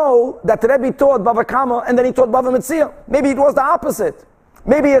do you know that Rebbe taught Bava Kama and then he taught Bava Metzia? Maybe it was the opposite.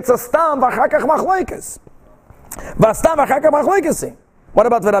 Maybe it's a stam v'achar kach machlekes. V'astam v'achar kach machlekes. What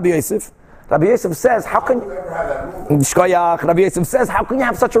about Rabbi Yosef? Rabbi Yosef says, how can you ever have that rule? Rabbi Yosef says, how can you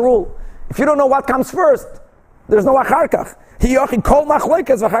have such a rule? If you don't know what comes first, there's no achar kach. He kol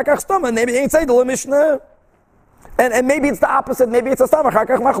machlekes v'achar kach stam, and maybe ain't say the Mishnah. And maybe it's the opposite. Maybe it's a stam v'achar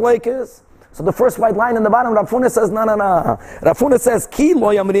kach machlekes. So the first white line in the bottom, Rav Huna says, no. Rav Huna says, ki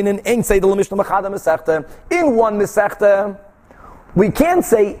lo yamrinin ein seidel mishnah mechada mesechta. In one mesechta, we can't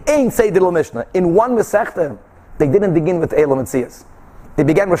say ein seidel mishnah. In one mesechta, they didn't begin with Elam and Siyas. They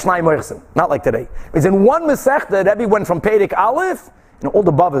began with Shnai Moichsim, not like today. Because in one mesechta, Rebbe went from Perek Aleph, all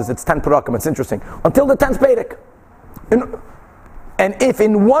the Bavas, it's 10 parakim, it's interesting, until the 10th Perek. And if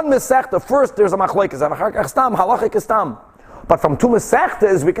in one mesechta, first there's a machlekes, and achar kach stam, halachik is stam. But from two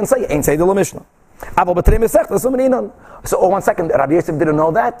Masechtas, we can say, ain't say the Mishnah. So, 1 second, Rabbi Yosef didn't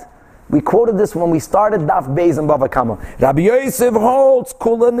know that. We quoted this when we started Daf Beis and Bava Kama. Rabbi Yosef holds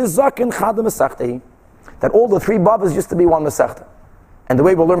Kula Nizakin Chada Masechta, that all the three Bavas used to be one Masechta. And the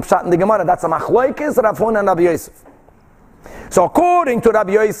way we'll learn Pshat in the Gemara, that's a Machlokes, Rav Huna and Rabbi Yosef. So according to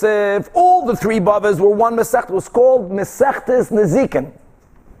Rabbi Yosef, all the three Bavas were one Masechta. It was called Masechtas Nizikin.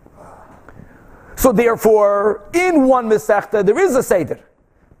 So therefore, in one Masechta, there is a Seder.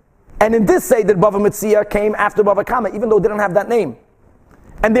 And in this Seder, Bava Metzia came after Bava Kama, even though it didn't have that name.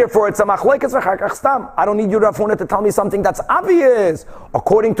 And therefore, it's a Machlekes v'achar kach stam. I don't need you, Rav Huna, to tell me something that's obvious.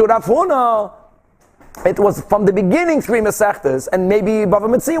 According to Rav Huna, it was from the beginning 3 Masechtas, and maybe Bava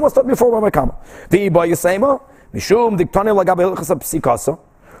Metzia was taught before Bava Kama. V'yiba Yisema, Mishum diktani lagabe hilchas psikasa,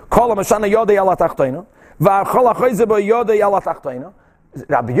 kol ha-mashana yodei ala tachtoina, v'achol ha-choyze bo yodei ala tachtoina.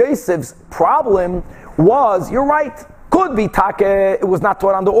 Rabbi Yosef's problem was, you're right, could be take, it was not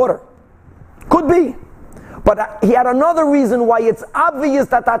taught on the order. Could be. But he had another reason why it's obvious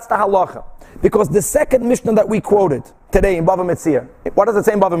that that's the halacha. Because the second Mishnah that we quoted today in Bava Metzia, what does it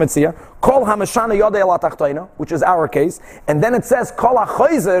say in Bava Metzia? Kol ha-mashana yodei ala tachtoina, which is our case. And then it says, kol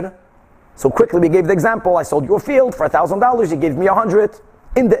ha-choyzer. So quickly we gave the example, I sold you a field for $1,000, you gave me 100.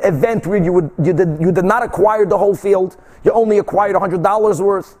 In the event where you did not acquire the whole field, you only acquired $100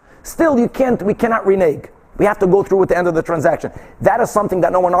 worth, still we cannot renege. We have to go through at the end of the transaction. That is something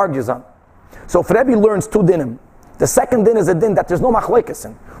that no one argues on. So if Rebbe learns 2 dinim, the second din is a din that there's no machlekes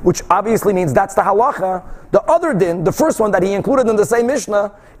in, which obviously means that's the halacha. The other din, the first one that he included in the same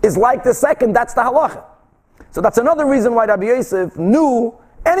Mishnah, is like the second, that's the halacha. So that's another reason why Rabbi Yosef knew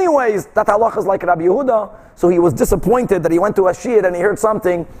anyways that halacha is like Rabbi Yehuda. So he was disappointed that he went to a shir and he heard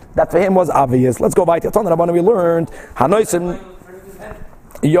something that for him was obvious. Let's go back to Tan Rabbana. We learned Hanoisim.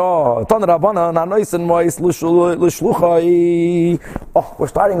 Yeah, Tan Rabbana Hanoisim Mois Lishluchai. Oh, we're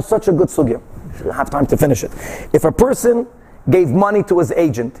starting such a good sugya. We have time to finish it. If a person gave money to his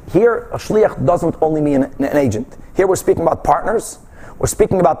agent, here a shliach doesn't only mean an agent. Here we're speaking about partners. We're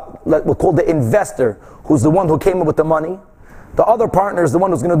speaking about what we call the investor, who's the one who came up with the money. The other partner is the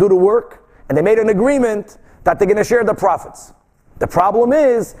one who's going to do the work, and they made an agreement that they're going to share the profits. The problem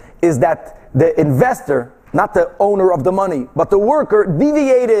is that the investor, not the owner of the money, but the worker,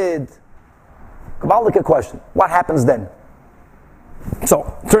 deviated. Kabbalistic question. What happens then?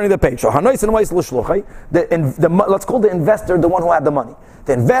 So, turning the page. So, let's call the investor the one who had the money.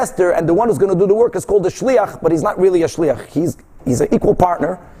 The investor and the one who's going to do the work is called the shliach, but he's not really a shliach. He's an equal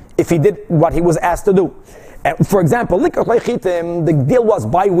partner if he did what he was asked to do. And for example, the deal was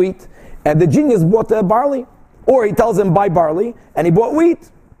buy wheat, and the genius bought barley. Or he tells him buy barley, and he bought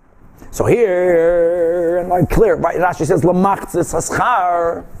wheat. So here, and I'm clear, right? Rashi says, L'machtzis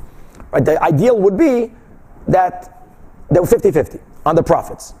haschar. Right, the ideal would be that they were 50-50 on the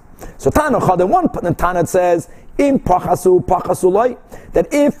profits. So Tana says, in pachasulai,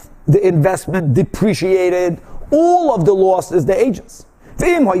 that if the investment depreciated, all of the loss is the agent's.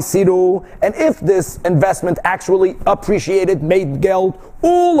 And if this investment actually appreciated, made geld,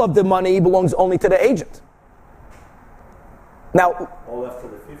 all of the money belongs only to the agent. Now, all after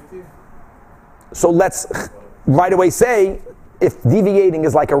the 50? So let's right away say, if deviating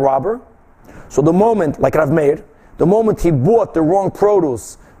is like a robber, so the moment, like Rav Meir, the moment he bought the wrong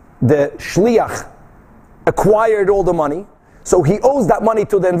produce, the shliach acquired all the money, so he owes that money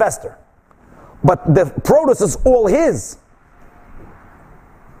to the investor. But the produce is all his.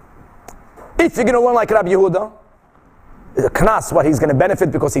 If you're going to learn like Rabbi Yehuda, the knas, what he's going to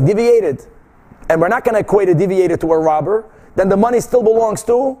benefit because he deviated, and we're not going to equate a deviated to a robber, then the money still belongs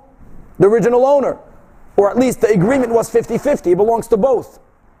to the original owner. Or at least the agreement was 50-50, it belongs to both.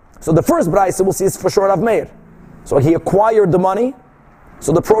 So the first brayse we'll see is for sure Rav Meir. So he acquired the money,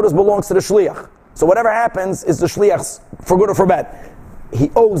 so the produce belongs to the shliach. So whatever happens is the shliach's, for good or for bad.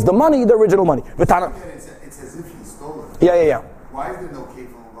 He owes the money, the original money. It's as if he stole it. Yeah. Why is there no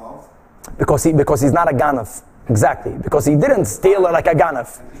kefil involved? Because he's not a ganav. Exactly. Because he didn't steal it like a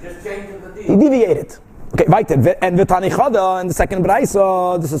ganav. He just changed the deal. He deviated. Okay, weiter. And v'tani chada, in the second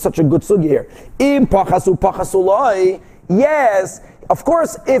brayso, this is such a good sugi here. Im pachasu pachasuloi. Yes, of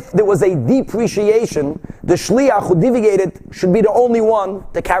course, if there was a depreciation, the shliach who deviated should be the only one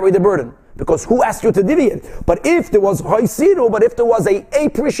to carry the burden. Because who asked you to deviate? But if there was hoisiru, but if there was a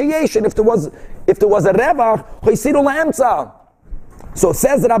appreciation, if there was a revach, hoisiru la'emtza. So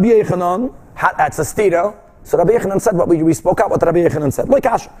says Rabbi Yechanan, that's a stira. So Rabbi Yechanan said what we spoke out what Rabbi Yechanan said. Like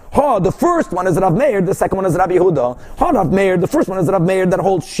the first one is Rav Meir, the second one is Rabbi Yehuda. Rav Meir, the first one is Rav Meir that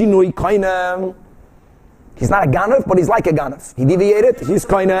holds shinui kainem. He's not a ganav, but he's like a ganav. He deviated, he's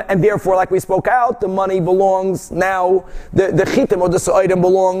kaina, and therefore, like we spoke out, the money belongs now, the chitim or the item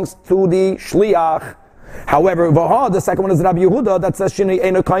belongs to the shliach. However, the second one is Rabbi Yehuda that says shinui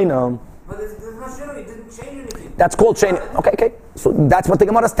eino kaina. But there's no shinui, it didn't change anything. That's called change. Okay. So that's what the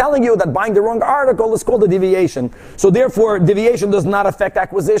Gemara is telling you, that buying the wrong article is called a deviation. So therefore, deviation does not affect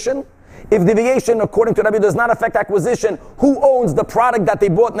acquisition. If deviation, according to Rabbi, does not affect acquisition, who owns the product that they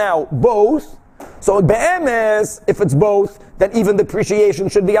bought now? Both. So be'emes, if it's both, then even depreciation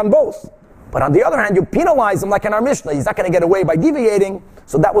should be on both. But on the other hand, you penalize him like in our Mishnah. He's not going to get away by deviating.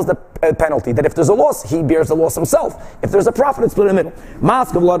 So that was the penalty. That if there's a loss, he bears the loss himself. If there's a profit, it's split in the middle.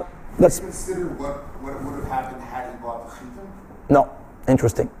 Mask of blood. Let's consider what would have happened had he bought the chitim? No.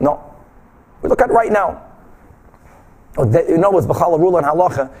 Interesting. No. We look at it right now. You know what's B'chal rule and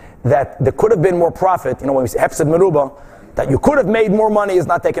halacha, that there could have been more profit, when we say hefsed meruba, that you could have made more money is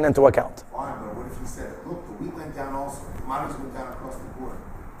not taken into account. Fine, but what if he said, look, the wheat went down also, the commodities went down across the board?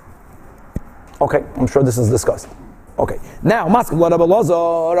 Okay, I'm sure this is discussed. Okay, now Rabbi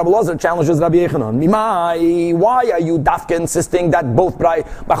Lazar challenges Rabbi Yechanan. Mimai, why are you dafke insisting that both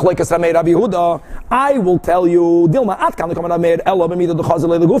Machlokes Ramei Rabbi Yehuda? I will tell you.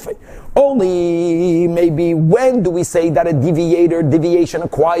 Only maybe when do we say that a deviation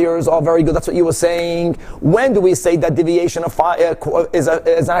acquires? Oh, very good. That's what you were saying. When do we say that deviation is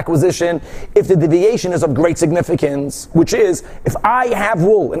an acquisition? If the deviation is of great significance, which is if I have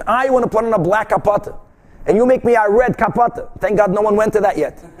wool and I want to put on a black kapata, and you make me a red kapata. Thank God no one went to that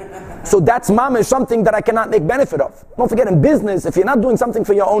yet. So that's mamish, something that I cannot make benefit of. Don't forget, in business, if you're not doing something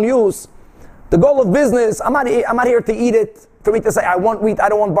for your own use, the goal of business, I'm not here to eat it, for me to say I want wheat, I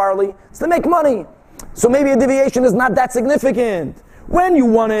don't want barley. It's to make money. So maybe a deviation is not that significant. When you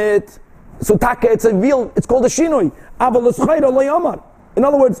want it, so taka, it's called a shinui. In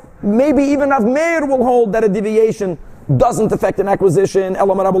other words, maybe even Rav Meir will hold that a deviation doesn't affect an acquisition.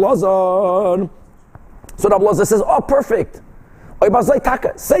 So Rabbi Lazar says, oh, perfect.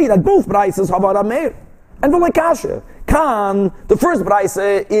 Say that both braises have a Meir. And v'leikasha. The first braise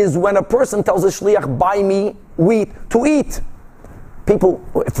is when a person tells a shliach, buy me wheat to eat. People,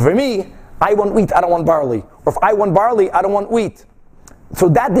 for me, I want wheat, I don't want barley. Or if I want barley, I don't want wheat. So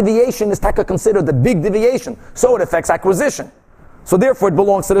that deviation is considered a big deviation. So it affects acquisition. So therefore it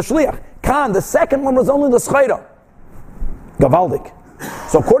belongs to the shliach. The second one was only the schayra. Gavaldik.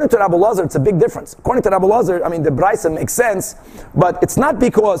 So according to Rabbi Lazar, it's a big difference. According to Rabbi Lazar, the brayso makes sense, but it's not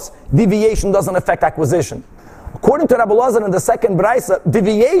because deviation doesn't affect acquisition. According to Rabbi Lazar in the second brayso,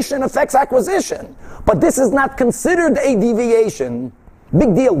 deviation affects acquisition, but this is not considered a deviation.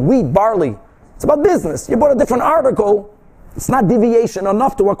 Big deal, wheat, barley. It's about business. You bought a different article. It's not deviation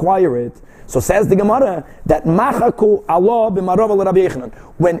enough to acquire it. So says the Gemara that machaku Allah b'marava Rabbi Yechanan.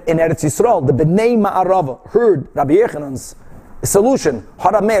 When in Eretz Yisrael, the Bnei Ma'arava heard Rabbi Yechanan's solution,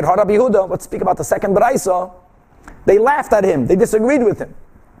 Hara Meir, Hara Yehuda, let's speak about the second brayso, they laughed at him, they disagreed with him.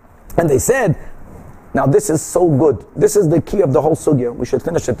 And they said, now this is so good, this is the key of the whole sugya, we should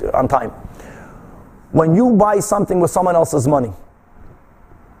finish it on time. When you buy something with someone else's money,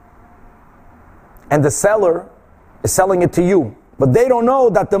 and the seller is selling it to you, but they don't know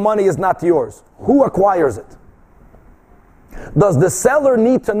that the money is not yours, who acquires it? Does the seller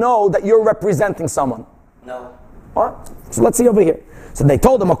need to know that you're representing someone? No. Alright, so let's see over here. So they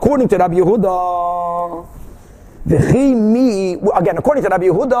told him, according to Rabbi Yehuda, Again, according to Rabbi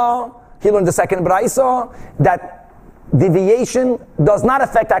Yehuda, he learned the second Braisa, that deviation does not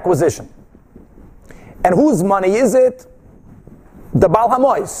affect acquisition. And whose money is it? The Baal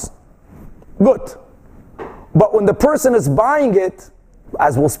HaMois. Good. But when the person is buying it,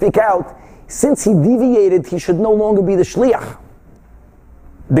 as we'll speak out, since he deviated, he should no longer be the shliach.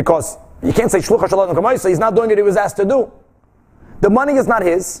 Because you can't say shlucha shalom kamaysa, he's not doing what he was asked to do. The money is not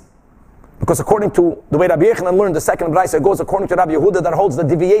his, because according to the way Rabbi Yochanan learned the second Braisa, it goes according to Rabbi Yehuda that holds the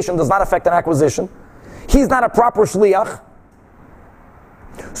deviation does not affect an acquisition. He's not a proper shliach.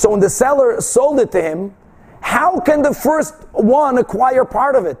 So when the seller sold it to him, how can the first one acquire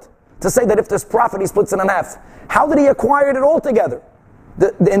part of it? To say that if there's profit, he splits it in half. How did he acquire it all together?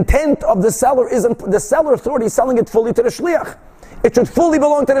 The intent of the seller isn't, the seller thought he's selling it fully to the shliach. It should fully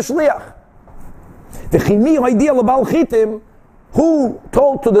belong to the shliach. The chimi idea of Baal Chitim, who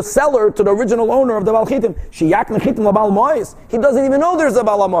told to the seller, to the original owner of the Baal Chitim, Shiyak Mechitim LaBaal Mois, he doesn't even know there's a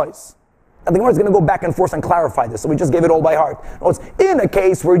Baal Mois. And the Gemara is going to go back and forth and clarify this, so we just gave it all by heart. In a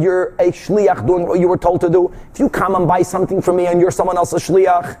case where you're a shliach doing what you were told to do, if you come and buy something from me and you're someone else's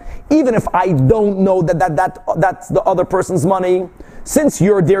shliach, even if I don't know that's the other person's money, since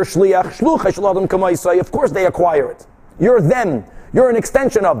you're their shliach, shlucha shalom kamaisai, of course they acquire it. You're them. You're an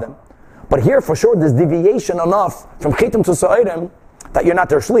extension of them. But here, for sure, there's deviation enough from chitim to sa'irim that you're not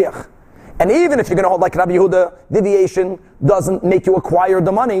their shliach. And even if you're going to hold like Rabbi Yehuda, deviation doesn't make you acquire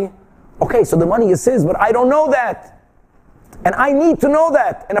the money. Okay, so the money is his, but I don't know that. And I need to know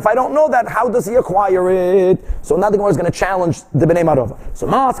that. And if I don't know that, how does he acquire it? So now the Gemara is going to challenge the Bnei Marava. So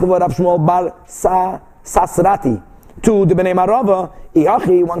Ma'askav Rav Shmuel bar Sasrati to the Bnei Marava,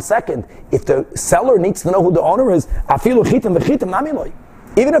 Iachi, 1 second. If the seller needs to know who the owner is, Afilu chitim v'chitim namiloi.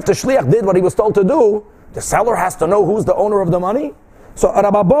 Even if the shliach did what he was told to do, the seller has to know who's the owner of the money. So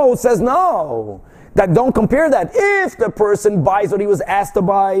Rababo says no. That don't compare that. If the person buys what he was asked to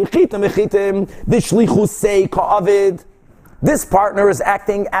buy, chitim v'chitim, the shlichu say ka'avid, this partner is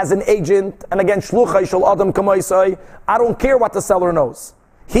acting as an agent, and again, shluchai shel adam kamaisai, I don't care what the seller knows.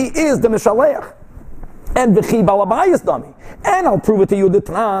 He is the mishaleach. And v'chi balabayis dami. And I'll prove it to you, the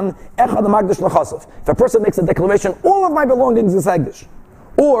Tran, echad magdish l'chasaf. If a person makes a declaration, all of my belongings is hegdish.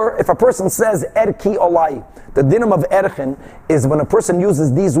 Or if a person says erki olai, the dinim of erchen is when a person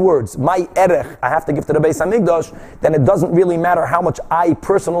uses these words, my erech, I have to give to the Beis Hamikdash, then it doesn't really matter how much I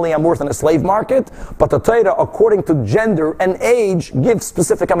personally am worth in a slave market, but the Torah, according to gender and age, gives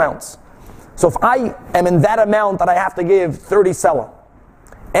specific amounts. So if I am in that amount that I have to give 30 selah,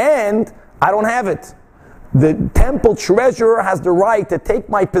 and I don't have it, the temple treasurer has the right to take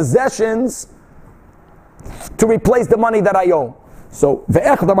my possessions to replace the money that I owe. So if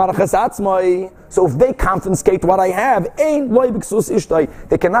they confiscate what I have,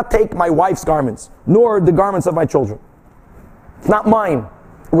 they cannot take my wife's garments, nor the garments of my children. It's not mine.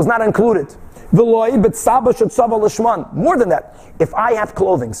 It was not included. More than that, if I have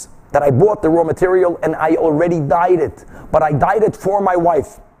clothing that I bought the raw material and I already dyed it, but I dyed it for my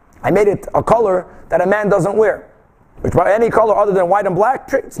wife, I made it a color that a man doesn't wear, which by any color other than white and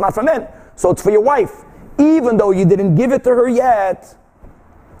black, it's not for men, so it's for your wife. Even though you didn't give it to her yet,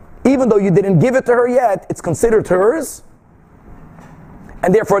 it's considered hers,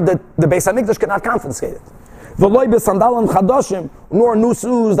 and therefore the Beis Hamikdash cannot confiscate it. V'loi b'sandalim chadashim, nor new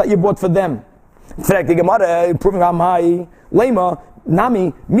shoes that you bought for them. In fact, the Gemara proving on my lema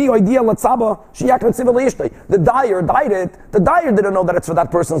nami mi oidia latzaba shiyak netziva leishtay. The dyer dyed it. The dyer didn't know that it's for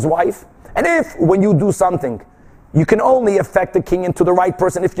that person's wife. And if when you do something, you can only affect the king into the right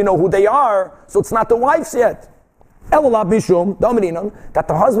person if you know who they are, so it's not the wife's yet. Elalab mishum, that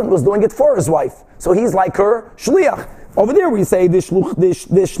the husband was doing it for his wife. So he's like her shliach. Over there we say this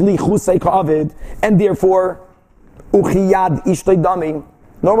shlichu say ka'avid, and therefore uchiyad ishtay dami.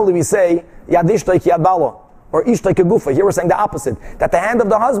 Normally we say yad ishtay yad bala, or ishtay kegufa. Here we're saying the opposite, that the hand of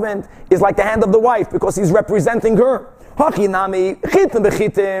the husband is like the hand of the wife because he's representing her. We don't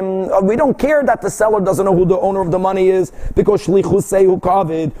care that the seller doesn't know who the owner of the money is because shlichus say hu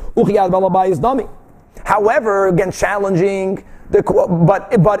kavid uchiyad balabayis dami. However, again, challenging but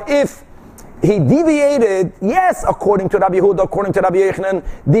if he deviated, yes, according to Rabbi Yehuda, according to Rabbi Yochanan,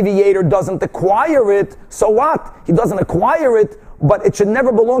 deviator doesn't acquire it. So what? He doesn't acquire it, but it should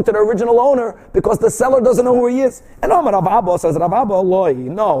never belong to the original owner because the seller doesn't know who he is. And Rav Abba says, Rav Abba, loy,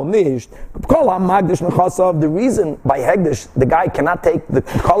 no, nisht. The reason by Hegdish the guy cannot take the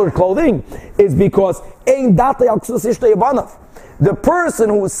colored clothing is because the person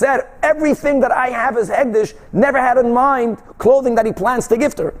who said everything that I have is Hegdish never had in mind clothing that he plans to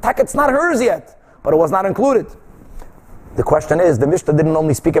gift her. It's not hers yet, but it was not included. The question is, the Mishnah didn't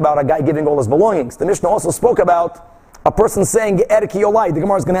only speak about a guy giving all his belongings. The Mishnah also spoke about a person saying, Erki Yolai. The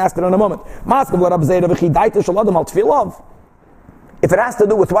Gemara is going to ask it in a moment. If it has to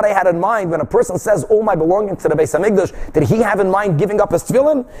do with what I had in mind, when a person says all my belongings to the Beis Hamikdash, did he have in mind giving up his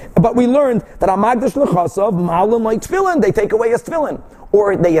tefillin? But we learned that Amagdash Lechasav, Malam like tefillin, they take away his tefillin.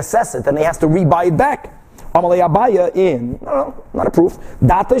 Or they assess it and they has to rebuy it back. Amalei Abaya in, no, not a proof,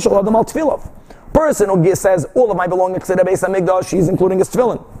 Data Shaladam al Tefillah. Person who says all of my belongings to the Beis Hamikdash, he's including his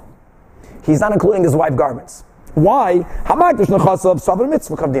tefillin. He's not including his wife's garments. Why? Hamagdash Lechasav, Savr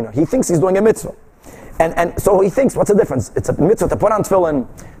Mitzvah Kavdina. He thinks he's doing a mitzvah. And so he thinks, what's the difference? It's a mitzvah to put on tefillin.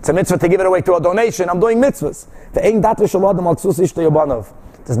 It's a mitzvah to give it away to a donation. I'm doing mitzvahs.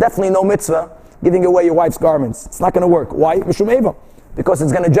 There's definitely no mitzvah giving away your wife's garments. It's not going to work. Why? Because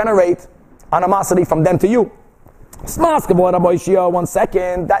it's going to generate animosity from them to you. 1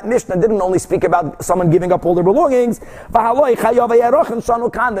 second, that Mishnah didn't only speak about someone giving up all their belongings.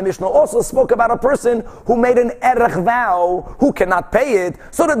 The Mishnah also spoke about a person who made an erech vow, who cannot pay it,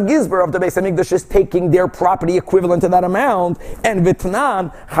 so that Gizber of the Beis Hamikdash is taking their property equivalent to that amount, and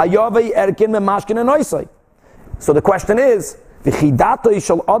vitnan chayavei erkin memashkin and oisai. So the question is,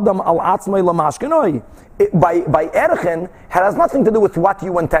 by erchen, it has nothing to do with what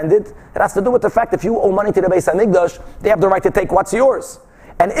you intended. It has to do with the fact if you owe money to the Beis Hamikdash, they have the right to take what's yours.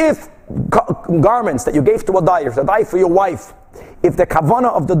 And if garments that you gave to a dyer, the dye for your wife, if the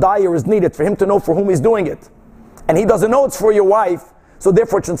kavanah of the dyer is needed for him to know for whom he's doing it, and he doesn't know it's for your wife, so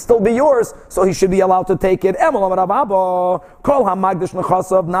therefore it should still be yours, so he should be allowed to take it.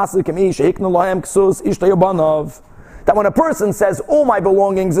 That when a person says, all my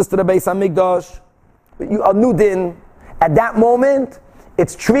belongings is to the Beis Hamikdash, a new din, at that moment,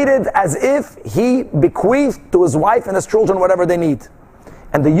 it's treated as if he bequeathed to his wife and his children whatever they need.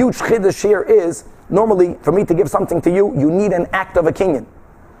 And the huge chiddush here is, normally, for me to give something to you, you need an act of a kinyan.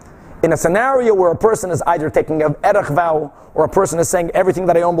 In a scenario where a person is either taking an erech vow, or a person is saying everything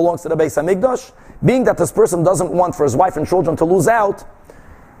that I own belongs to the Beis Hamikdash, being that this person doesn't want for his wife and children to lose out,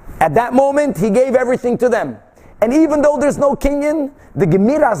 at that moment, he gave everything to them. And even though there's no kinyan, the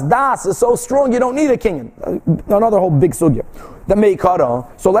Gemira's das is so strong you don't need a kinyan. Another whole big sugya. The meikara.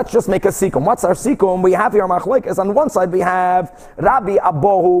 So let's just make a sikum. What's our sikum? We have here machlekes. On one side we have Rabbi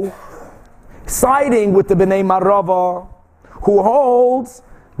Abohu siding with the Bnei Marava, who holds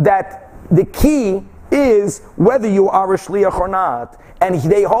that the key is whether you are a shliach or not. And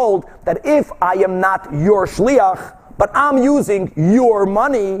they hold that if I am not your shliach, but I'm using your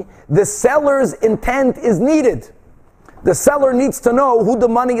money, the seller's intent is needed. The seller needs to know who the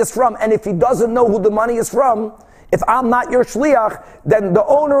money is from, and if he doesn't know who the money is from, if I'm not your shliach, then the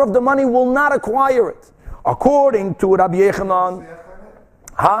owner of the money will not acquire it. According to Rabbi Yochanan,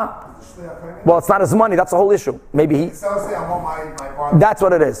 well, it's not his money, that's the whole issue. Maybe he... That's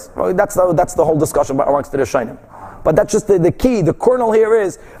what it is. That's the whole discussion amongst the Rishonim. But that's just the key, the kernel here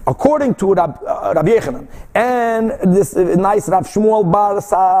is, according to Rabbi Yochanan, and this nice Rav Shmuel Bar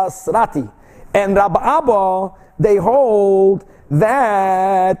Sasrati, and Rabbi Abba, they hold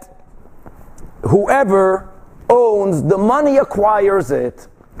that whoever owns the money acquires it.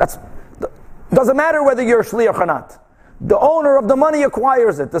 Doesn't matter whether you're a shliach or not. The owner of the money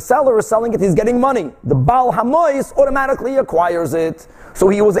acquires it. The seller is selling it, he's getting money. The Baal HaMois automatically acquires it. So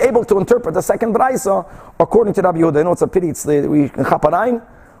he was able to interpret the second Braisa according to Rabbi Yehuda. I know it's a pity, we can chaparayim,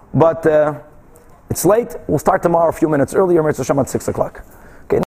 but it's late. We'll start tomorrow a few minutes earlier, Mitzvah Shem at 6 o'clock.